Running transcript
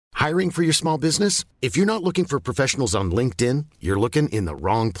Hiring for your small business? If you're not looking for professionals on LinkedIn, you're looking in the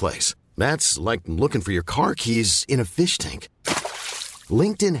wrong place. That's like looking for your car keys in a fish tank.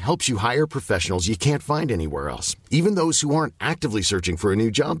 LinkedIn helps you hire professionals you can't find anywhere else, even those who aren't actively searching for a new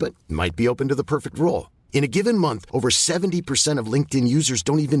job but might be open to the perfect role. In a given month, over 70% of LinkedIn users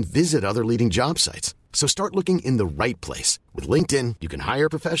don't even visit other leading job sites. So start looking in the right place. With LinkedIn, you can hire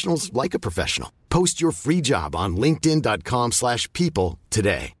professionals like a professional. Post your free job on linkedin.com/people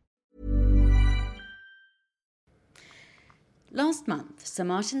today. Last month, Sir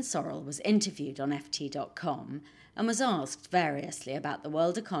Martin Sorrell was interviewed on FT.com and was asked variously about the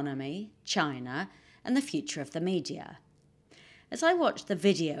world economy, China, and the future of the media. As I watched the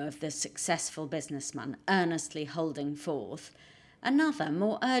video of the successful businessman earnestly holding forth, another,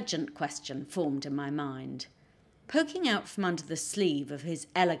 more urgent question formed in my mind. Poking out from under the sleeve of his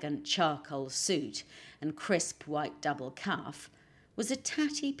elegant charcoal suit and crisp white double cuff was a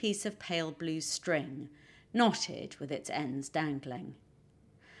tatty piece of pale blue string, knotted with its ends dangling.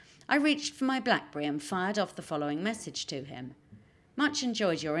 I reached for my BlackBerry and fired off the following message to him. Much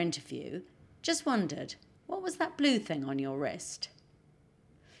enjoyed your interview. Just wondered, what was that blue thing on your wrist?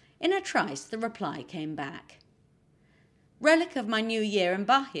 In a trice, the reply came back. Relic of my new year in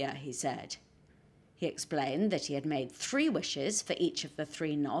Bahia, he said. He explained that he had made 3 wishes for each of the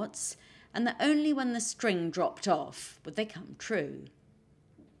 3 knots, and that only when the string dropped off would they come true.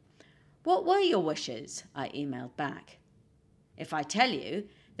 What were your wishes? I emailed back. If I tell you,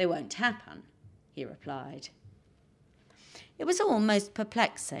 they won't happen, he replied. It was almost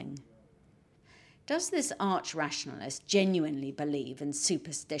perplexing. Does this arch-rationalist genuinely believe in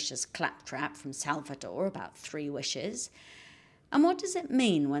superstitious claptrap from Salvador about 3 wishes? And what does it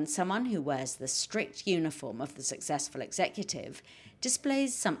mean when someone who wears the strict uniform of the successful executive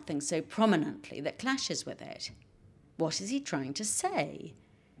displays something so prominently that clashes with it? What is he trying to say?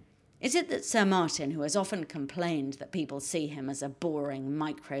 Is it that Sir Martin, who has often complained that people see him as a boring,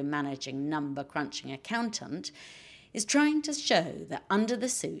 micromanaging, number-crunching accountant, is trying to show that under the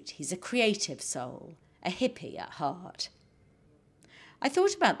suit he's a creative soul, a hippie at heart? I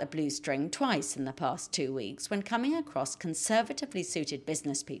thought about the blue string twice in the past 2 weeks when coming across conservatively suited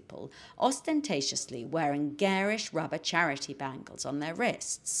business people ostentatiously wearing garish rubber charity bangles on their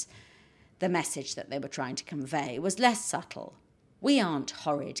wrists. The message that they were trying to convey was less subtle. We aren't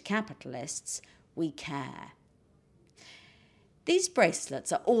horrid capitalists, we care. These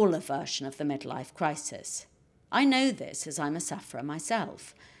bracelets are all a version of the midlife crisis. I know this as I'm a sufferer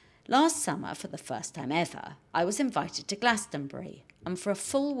myself. Last summer, for the first time ever, I was invited to Glastonbury, and for a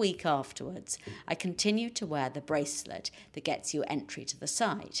full week afterwards, I continued to wear the bracelet that gets you entry to the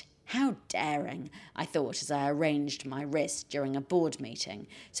site. How daring, I thought as I arranged my wrist during a board meeting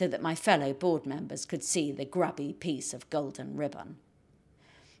so that my fellow board members could see the grubby piece of golden ribbon.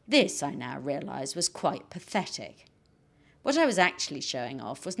 This, I now realise, was quite pathetic. What I was actually showing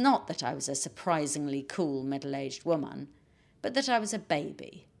off was not that I was a surprisingly cool middle-aged woman, but that I was a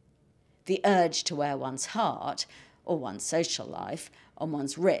baby. The urge to wear one's heart, or one's social life, on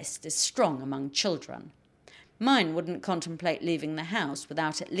one's wrist is strong among children. Mine wouldn't contemplate leaving the house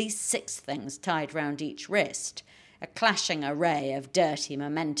without at least 6 things tied round each wrist, a clashing array of dirty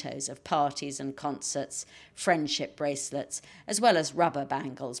mementos of parties and concerts, friendship bracelets, as well as rubber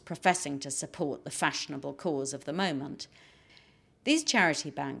bangles professing to support the fashionable cause of the moment. These charity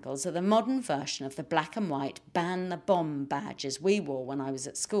bangles are the modern version of the black and white ban the bomb badges we wore when I was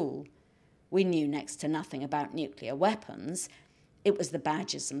at school. We knew next to nothing about nuclear weapons. It was the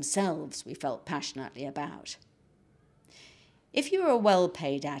badges themselves we felt passionately about. If you were a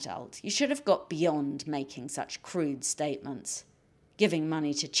well-paid adult, you should have got beyond making such crude statements. Giving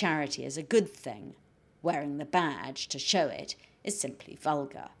money to charity is a good thing. Wearing the badge to show it is simply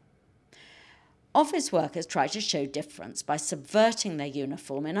vulgar. Office workers try to show difference by subverting their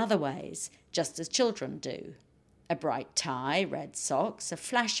uniform in other ways, just as children do. A bright tie, red socks, a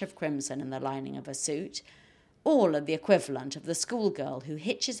flash of crimson in the lining of a suit, all are the equivalent of the schoolgirl who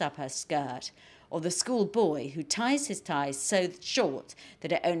hitches up her skirt, or the schoolboy who ties his tie so short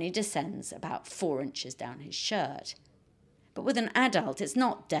that it only descends about 4 inches down his shirt. But with an adult, it's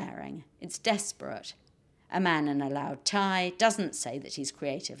not daring, it's desperate. A man in a loud tie doesn't say that he's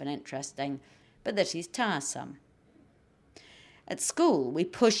creative and interesting, but that he's tiresome. At school, we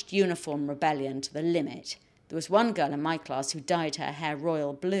pushed uniform rebellion to the limit. There was one girl in my class who dyed her hair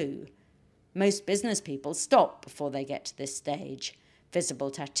royal blue. Most business people stop before they get to this stage.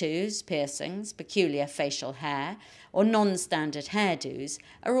 Visible tattoos, piercings, peculiar facial hair, or non-standard hairdos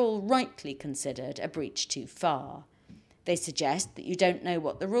are all rightly considered a breach too far. They suggest that you don't know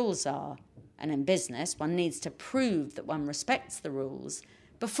what the rules are, and in business one needs to prove that one respects the rules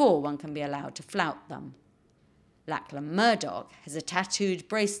before one can be allowed to flout them. Lachlan Murdoch has a tattooed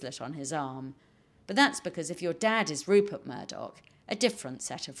bracelet on his arm, but that's because if your dad is Rupert Murdoch, a different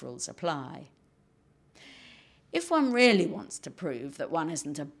set of rules apply. If one really wants to prove that one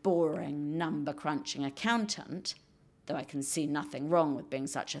isn't a boring, number-crunching accountant, though I can see nothing wrong with being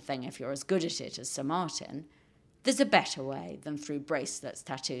such a thing if you're as good at it as Sir Martin, there's a better way than through bracelets,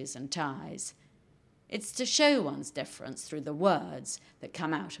 tattoos and ties. It's to show one's difference through the words that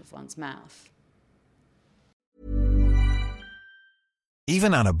come out of one's mouth.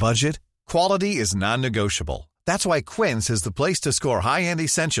 Even on a budget, quality is non-negotiable. That's why Quince is the place to score high-end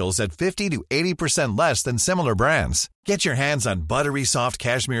essentials at 50 to 80% less than similar brands. Get your hands on buttery soft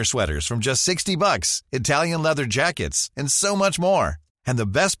cashmere sweaters from just $60, Italian leather jackets, and so much more. And the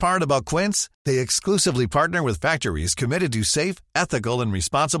best part about Quince, they exclusively partner with factories committed to safe, ethical, and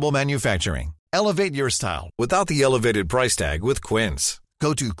responsible manufacturing. Elevate your style without the elevated price tag with Quince.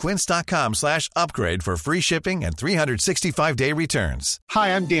 Go to quince.com/upgrade for free shipping and 365-day returns.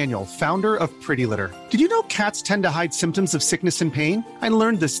 Hi, I'm Daniel, founder of Pretty Litter. Did you know cats tend to hide symptoms of sickness and pain? I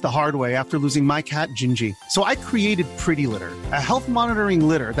learned this the hard way after losing my cat, Gingy. So I created Pretty Litter, a health monitoring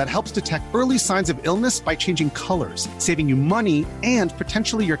litter that helps detect early signs of illness by changing colors, saving you money and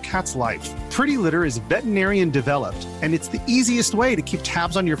potentially your cat's life. Pretty Litter is veterinarian developed, and it's the easiest way to keep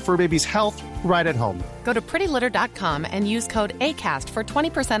tabs on your fur baby's health right at home. Go to prettylitter.com and use code ACAST for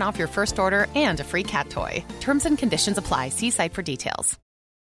 20% off your first order and a free cat toy. Terms and conditions apply. See site for details.